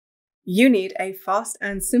You need a fast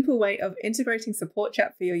and simple way of integrating support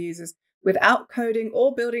chat for your users without coding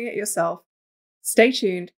or building it yourself. Stay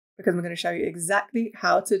tuned because I'm going to show you exactly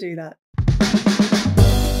how to do that.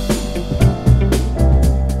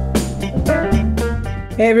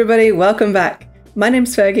 Hey everybody, welcome back. My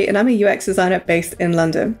name's Fergie and I'm a UX designer based in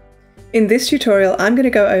London. In this tutorial, I'm going to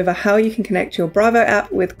go over how you can connect your Bravo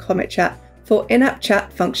app with Comet Chat for in-app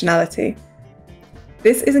chat functionality.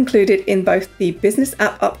 This is included in both the business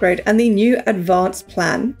app upgrade and the new advanced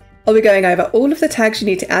plan. I'll be going over all of the tags you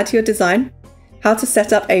need to add to your design, how to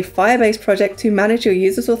set up a Firebase project to manage your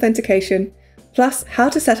users' authentication, plus how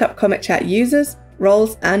to set up Comet Chat users,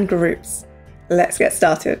 roles, and groups. Let's get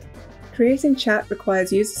started. Creating chat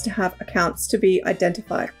requires users to have accounts to be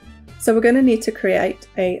identified. So we're going to need to create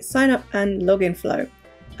a sign up and login flow,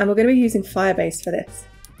 and we're going to be using Firebase for this.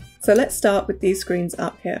 So let's start with these screens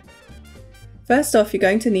up here. First off, you're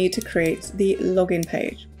going to need to create the login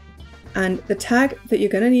page. And the tag that you're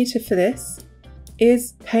going to need for this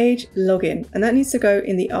is page login, and that needs to go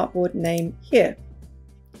in the artboard name here.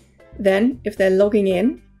 Then if they're logging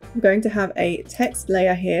in, I'm going to have a text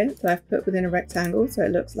layer here that I've put within a rectangle so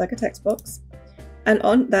it looks like a text box. And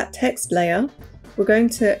on that text layer, we're going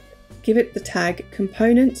to give it the tag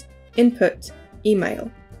component input email.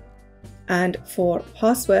 And for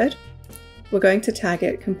password, we're going to tag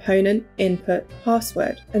it component input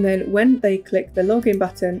password. And then when they click the login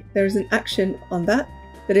button, there is an action on that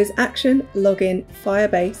is action login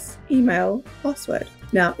Firebase email password.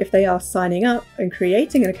 Now, if they are signing up and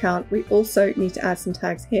creating an account, we also need to add some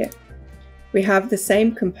tags here. We have the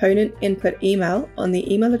same component input email on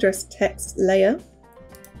the email address text layer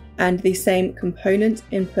and the same component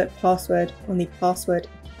input password on the password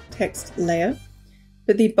text layer,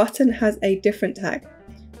 but the button has a different tag.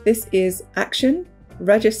 This is action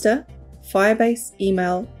register Firebase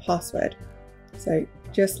email password. So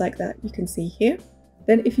just like that, you can see here.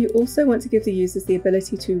 Then if you also want to give the users the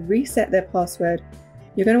ability to reset their password,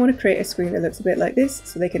 you're going to want to create a screen that looks a bit like this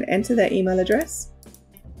so they can enter their email address.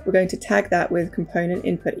 We're going to tag that with component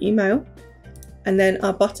input email. And then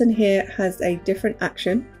our button here has a different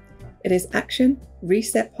action. It is action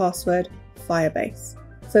reset password Firebase.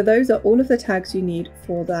 So those are all of the tags you need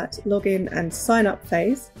for that login and sign up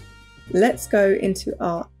phase. Let's go into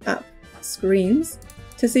our app screens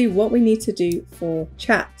to see what we need to do for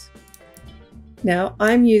chat. Now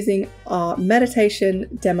I'm using our meditation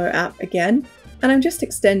demo app again, and I'm just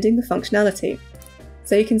extending the functionality.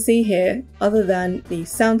 So you can see here, other than the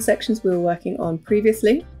sound sections we were working on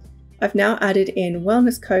previously, I've now added in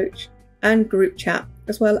wellness coach and group chat,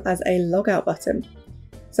 as well as a logout button.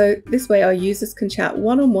 So this way our users can chat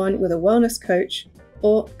one-on-one with a wellness coach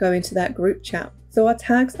or go into that group chat. So our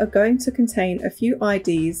tags are going to contain a few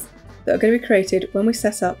IDs that are going to be created when we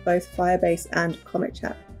set up both Firebase and Comet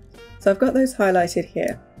Chat. So I've got those highlighted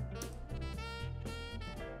here.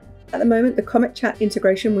 At the moment, the Comet Chat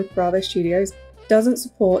integration with Bravo Studios doesn't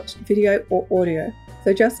support video or audio,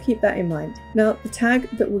 so just keep that in mind. Now, the tag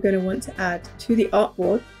that we're going to want to add to the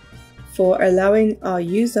artboard for allowing our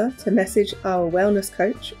user to message our wellness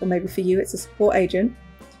coach, or maybe for you it's a support agent,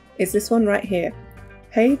 is this one right here.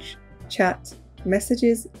 Page, chat,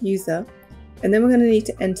 messages, user, and then we're going to need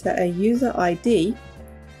to enter a user ID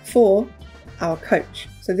for our coach.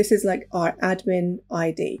 So this is like our admin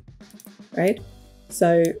ID, right?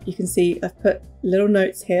 So you can see I've put little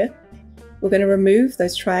notes here. We're going to remove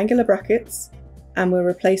those triangular brackets and we're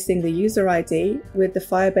replacing the user ID with the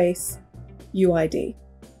Firebase UID.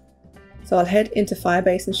 So I'll head into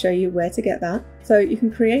Firebase and show you where to get that. So you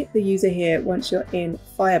can create the user here once you're in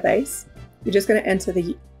Firebase. You're just going to enter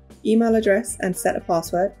the email address and set a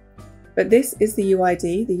password. But this is the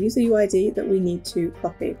UID, the user UID that we need to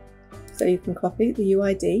copy. So you can copy the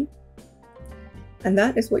UID, and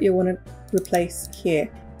that is what you want to replace here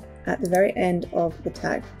at the very end of the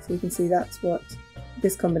tag. So you can see that's what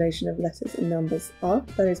this combination of letters and numbers are.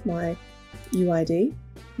 That is my UID,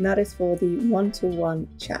 and that is for the one-to-one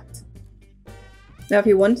chat. Now, if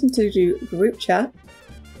you're wanting to do group chat,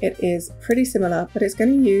 it is pretty similar, but it's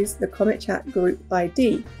going to use the Comet Chat group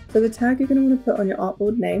ID. So the tag you're going to want to put on your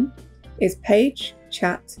artboard name is page,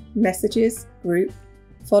 chat, messages, group,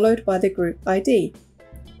 followed by the group ID.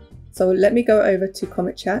 So let me go over to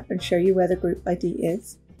Comet Chat and show you where the group ID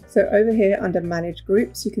is. So over here under manage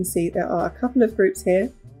groups, you can see there are a couple of groups here.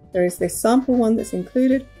 There is this sample one that's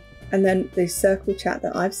included, and then the circle chat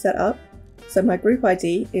that I've set up. So my group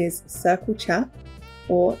ID is circle chat,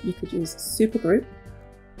 or you could use supergroup.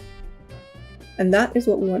 And that is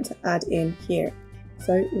what we want to add in here.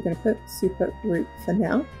 So we're going to put supergroup for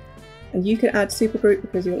now. And you can add supergroup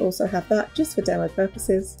because you'll also have that just for demo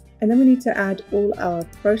purposes. And then we need to add all our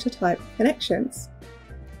prototype connections.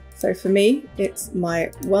 So for me, it's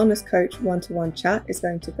my wellness coach one-to-one chat is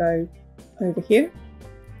going to go over here.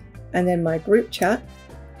 And then my group chat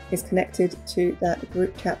is connected to that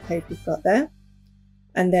group chat page we've got there.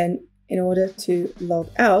 And then in order to log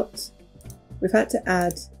out, we've had to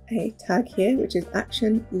add a tag here, which is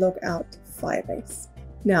action logout Firebase.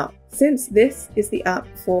 Now, since this is the app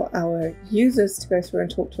for our users to go through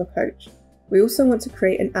and talk to a coach, we also want to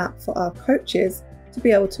create an app for our coaches to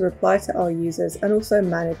be able to reply to our users and also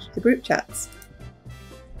manage the group chats.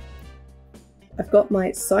 I've got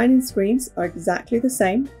my sign-in screens are exactly the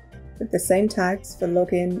same, with the same tags for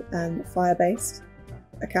login and Firebase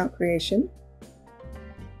account creation.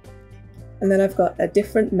 And then I've got a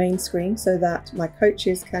different main screen so that my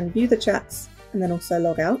coaches can view the chats and then also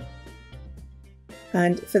log out.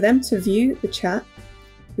 And for them to view the chat,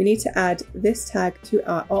 we need to add this tag to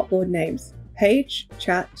our artboard names: page,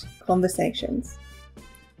 chat, conversations.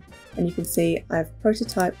 And you can see I've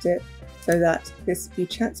prototyped it so that this view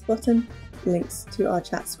chats button links to our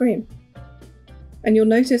chat screen. And you'll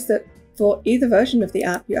notice that for either version of the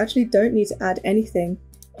app, you actually don't need to add anything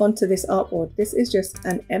onto this artboard. This is just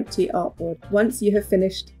an empty artboard. Once you have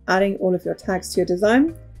finished adding all of your tags to your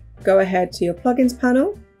design, go ahead to your plugins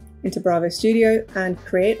panel into Bravo Studio and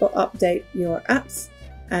create or update your apps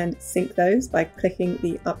and sync those by clicking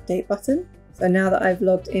the update button. So now that I've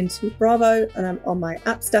logged into Bravo and I'm on my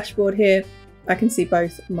apps dashboard here, I can see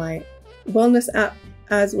both my wellness app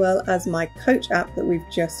as well as my coach app that we've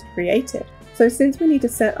just created. So since we need to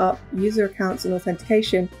set up user accounts and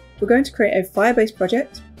authentication, we're going to create a Firebase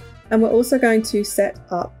project, and we're also going to set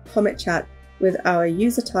up Comet Chat with our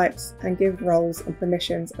user types and give roles and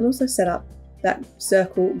permissions, and also set up that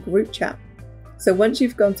circle group chat. So once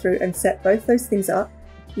you've gone through and set both those things up,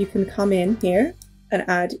 you can come in here and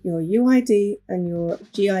add your UID and your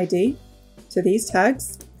GID to these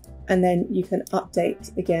tags, and then you can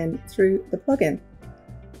update again through the plugin.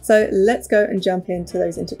 So let's go and jump into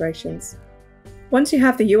those integrations. Once you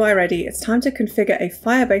have the UI ready, it's time to configure a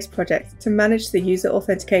Firebase project to manage the user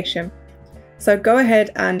authentication. So go ahead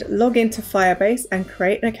and log into Firebase and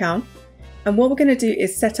create an account. And what we're going to do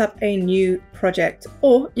is set up a new project,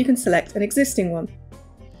 or you can select an existing one.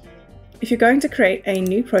 If you're going to create a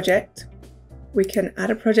new project, we can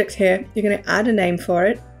add a project here. You're going to add a name for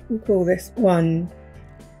it. We'll call this one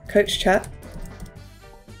Coach Chat.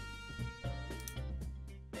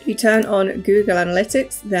 If you turn on Google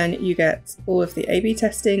Analytics, then you get all of the A/B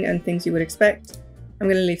testing and things you would expect. I'm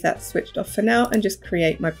going to leave that switched off for now and just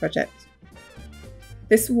create my project.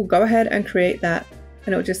 This will go ahead and create that,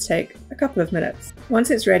 and it will just take a couple of minutes. Once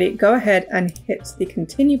it's ready, go ahead and hit the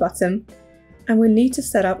continue button, and we need to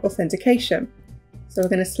set up authentication. So we're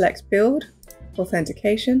going to select build,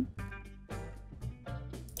 authentication,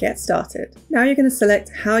 get started. Now you're going to select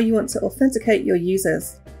how you want to authenticate your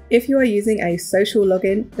users. If you are using a social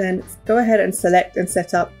login, then go ahead and select and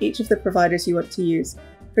set up each of the providers you want to use.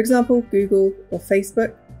 For example, Google or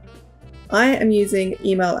Facebook. I am using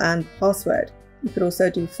email and password. You could also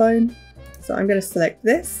do phone. So I'm going to select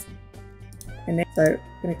this, and then I'm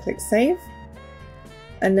going to click save.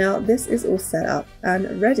 And now this is all set up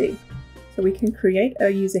and ready. So we can create a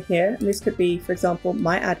user here, and this could be, for example,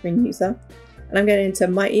 my admin user. And I'm going to enter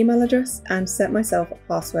my email address and set myself a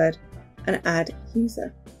password and add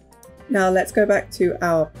user. Now let's go back to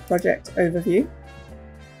our project overview.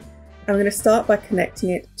 I'm going to start by connecting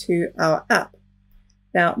it to our app.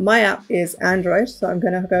 Now my app is Android, so I'm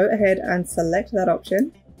going to go ahead and select that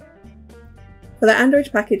option. For the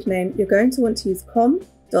Android package name, you're going to want to use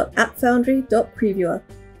com.appfoundry.previewer.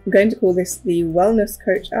 I'm going to call this the Wellness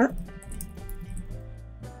Coach app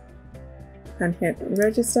and hit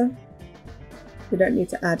register. We don't need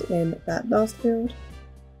to add in that last field.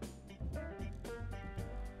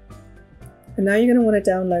 And now you're going to want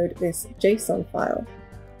to download this JSON file.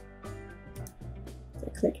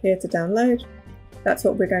 So click here to download. That's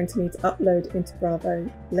what we're going to need to upload into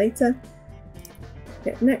Bravo later.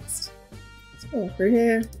 Hit next. Scroll through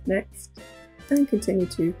here, next, and continue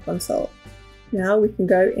to console. Now we can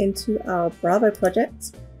go into our Bravo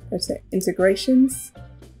project, go to integrations,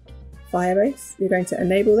 Firebase. You're going to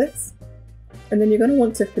enable this, and then you're going to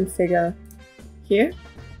want to configure here.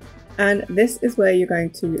 And this is where you're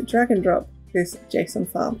going to drag and drop this JSON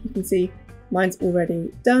file. You can see mine's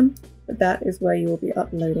already done, but that is where you will be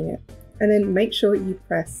uploading it. And then make sure you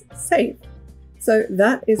press save. So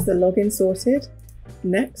that is the login sorted.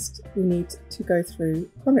 Next, we need to go through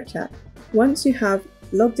Comet Chat. Once you have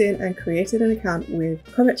logged in and created an account with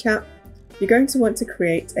Comet Chat, you're going to want to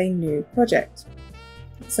create a new project.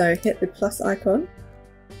 So hit the plus icon,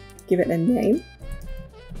 give it a name,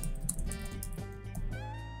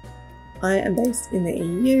 I am based in the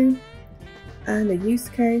EU, and the use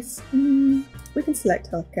case, we can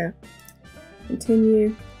select healthcare,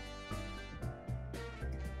 continue,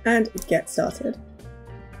 and get started.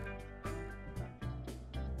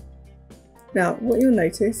 Now, what you'll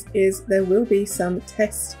notice is there will be some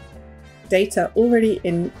test data already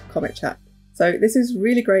in Comet Chat. So this is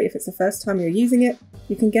really great if it's the first time you're using it.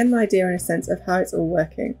 You can get an idea and a sense of how it's all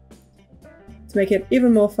working. To make it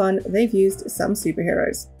even more fun, they've used some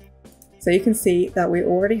superheroes. So you can see that we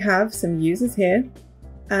already have some users here,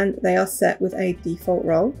 and they are set with a default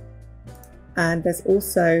role. And there's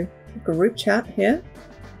also a group chat here.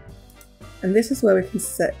 And this is where we can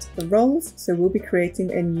set the roles. So we'll be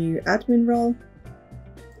creating a new admin role.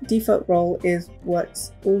 Default role is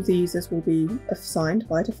what all the users will be assigned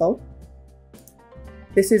by default.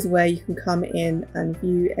 This is where you can come in and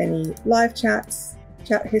view any live chats,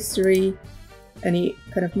 chat history, any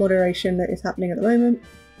kind of moderation that is happening at the moment.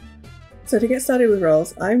 So to get started with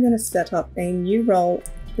roles, I'm going to set up a new role.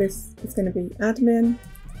 This is going to be admin,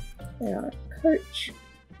 they are coach,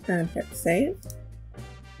 and hit save.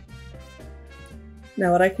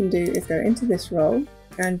 Now what I can do is go into this role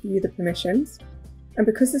and view the permissions. And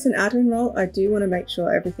because it's an admin role, I do want to make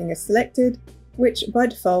sure everything is selected, which by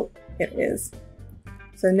default it is.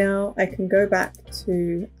 So now I can go back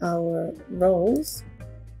to our roles,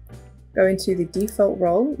 go into the default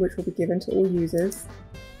role, which will be given to all users,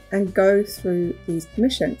 and go through these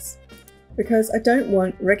permissions. Because I don't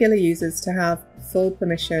want regular users to have full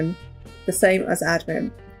permission, the same as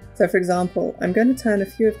admin. So for example, I'm going to turn a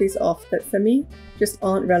few of these off that for me just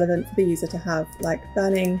aren't relevant for the user to have, like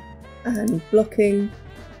banning and blocking.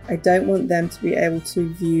 I don't want them to be able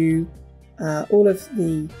to view all of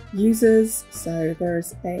the users. So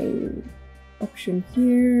there's a option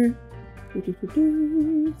here,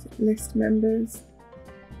 list members,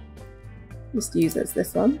 list users,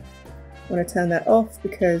 this one. I want to turn that off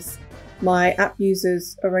because my app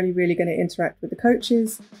users are only really going to interact with the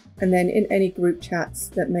coaches, and then in any group chats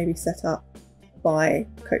that may be set up by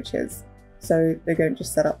coaches. So they're going to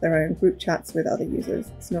just set up their own group chats with other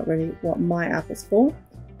users. It's not really what my app is for.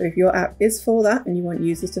 But if your app is for that and you want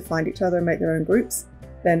users to find each other and make their own groups,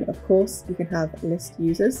 then of course you can have list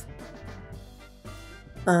users.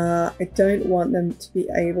 I don't want them to be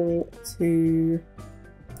able to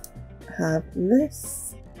have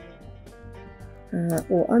this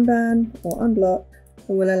or unban or unblock,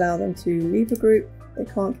 and will allow them to leave a group. They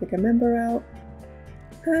can't kick a member out.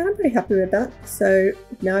 And I'm pretty happy with that. So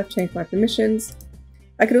now I've changed my permissions.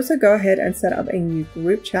 I could also go ahead and set up a new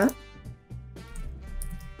group chat.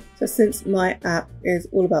 So since my app is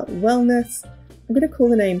all about wellness, I'm going to call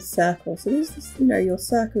the name Circle. So this is, your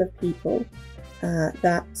circle of people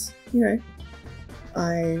that,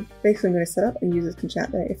 I basically am going to set up, and users can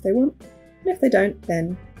chat there if they want. And if they don't,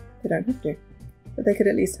 then they don't have to. But they could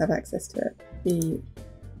at least have access to it. The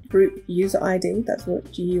group user ID, that's what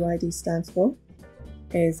GUID stands for,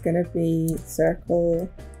 is going to be circle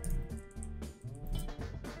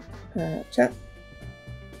chat.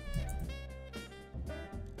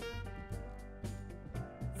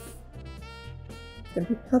 It's going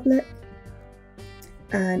to be public.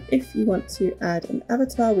 And if you want to add an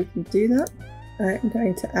avatar, we can do that. I'm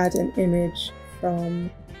going to add an image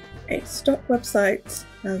from a stock website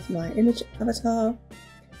as my image avatar.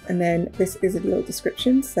 And then this is a little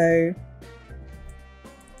description. So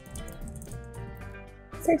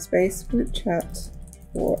safe space group chat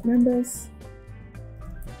for members.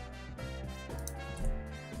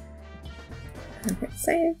 And hit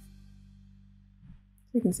save.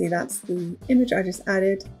 You can see that's the image I just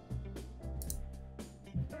added.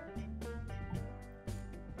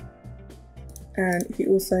 And if you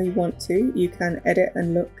also want to, you can edit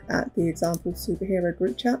and look at the example superhero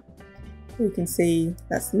group chat. So you can see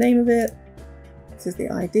that's the name of it. This is the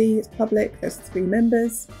ID, it's public, there's 3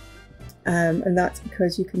 members. And that's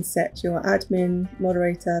because you can set your admin,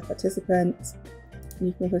 moderator, participant, and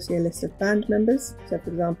you can also see a list of banned members. So for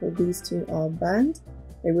example, these 2 are banned.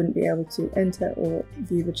 They wouldn't be able to enter or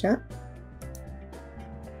view the chat.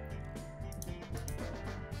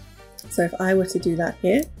 So if I were to do that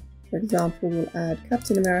here, for example, we'll add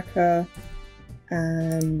Captain America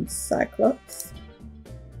and Cyclops.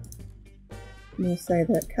 And we'll say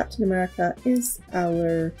that Captain America is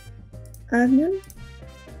our admin,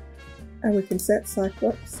 and we can set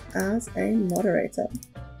Cyclops as a moderator.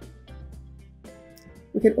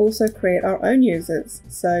 We can also create our own users.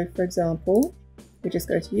 So for example, we just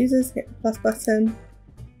go to users, hit the plus button.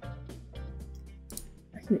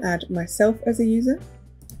 I can add myself as a user.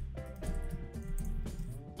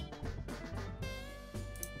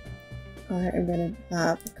 I am going to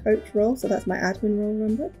have a coach role, so that's my admin role,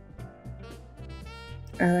 remember?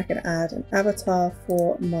 And I can add an avatar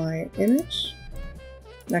for my image.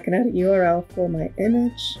 And I can add a URL for my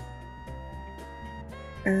image.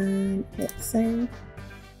 And hit save.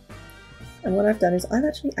 And what I've done is I've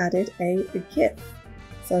actually added a GIF.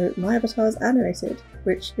 So my avatar is animated,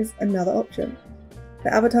 which is another option.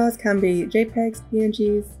 The avatars can be JPEGs,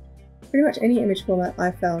 PNGs, pretty much any image format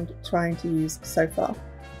I've found trying to use so far.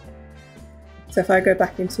 So if I go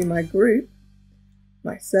back into my group,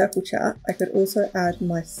 my circle chat, I could also add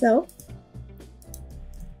myself,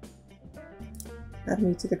 add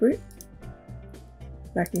me to the group,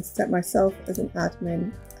 and I can set myself as an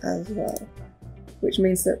admin as well, which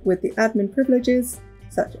means that with the admin privileges,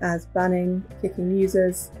 such as banning, kicking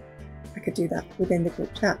users, I could do that within the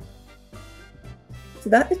group chat. So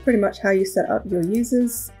that is pretty much how you set up your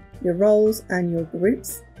users, your roles, and your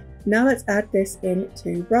groups. Now let's add this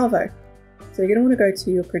into Bravo. So you're going to want to go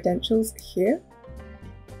to your credentials here,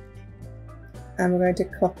 and we're going to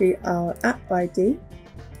copy our app ID.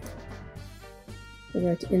 We're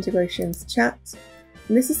going to integrations chat,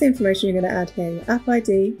 and this is the information you're going to add here: your app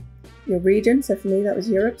ID, your region. So for me that was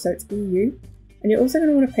Europe, so it's EU, and you're also going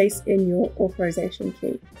to want to paste in your authorization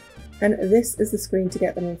key. And this is the screen to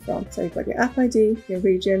get them all from. So you've got your app ID, your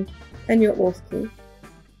region, and your auth key.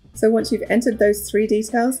 So once you've entered those three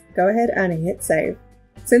details, go ahead and hit save.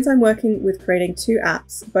 Since I'm working with creating two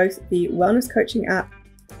apps, both the wellness coaching app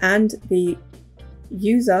and the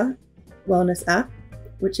user wellness app,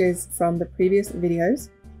 which is from the previous videos,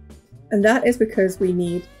 and that is because we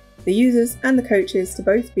need the users and the coaches to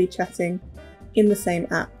both be chatting in the same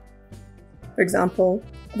app. For example,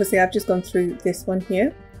 obviously I've just gone through this one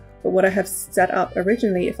here, but what I have set up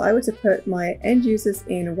originally, if I were to put my end users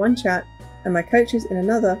in one chat and my coaches in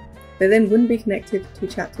another, they then wouldn't be connected to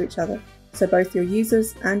chat to each other. So both your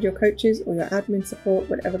users and your coaches, or your admin support,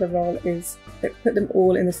 whatever the role is, that put them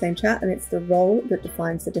all in the same chat, and it's the role that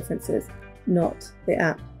defines the differences, not the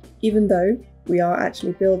app. Even though we are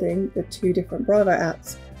actually building the two different Bravo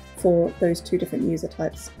apps for those two different user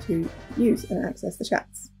types to use and access the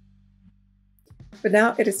chats. But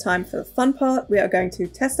now it is time for the fun part. We are going to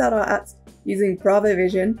test out our apps using Bravo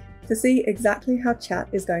Vision to see exactly how chat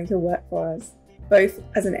is going to work for us, both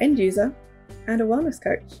as an end user and a wellness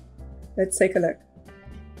coach. Let's take a look.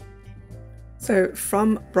 So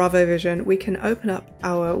from Bravo Vision, we can open up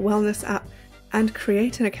our wellness app and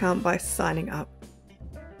create an account by signing up.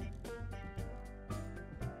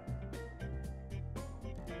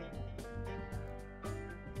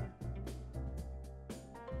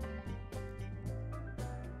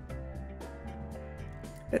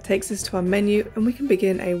 That takes us to our menu, and we can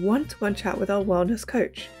begin a one-to-one chat with our wellness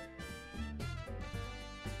coach.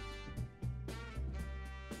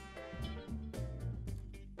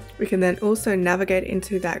 We can then also navigate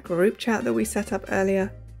into that group chat that we set up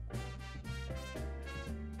earlier.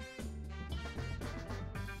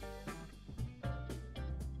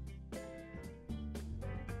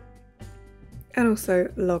 And also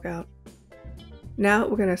log out. Now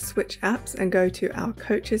we're going to switch apps and go to our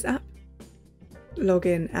coaches app. Log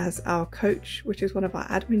in as our coach, which is one of our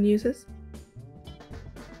admin users.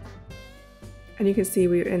 And you can see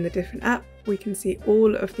we're in the different app. We can see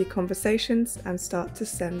all of the conversations and start to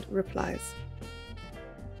send replies.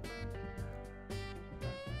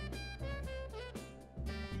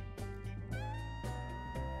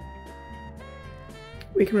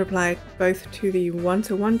 We can reply both to the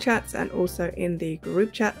one-to-one chats and also in the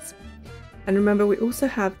group chats. And remember, we also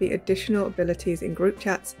have the additional abilities in group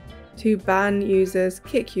chats to ban users,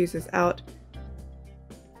 kick users out,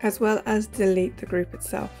 as well as delete the group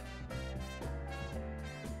itself.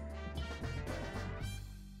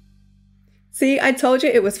 See, I told you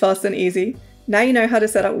it was fast and easy. Now you know how to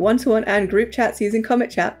set up one-to-one and group chats using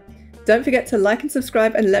Comet Chat. Don't forget to like and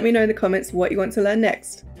subscribe and let me know in the comments what you want to learn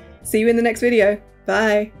next. See you in the next video.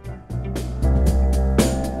 Bye!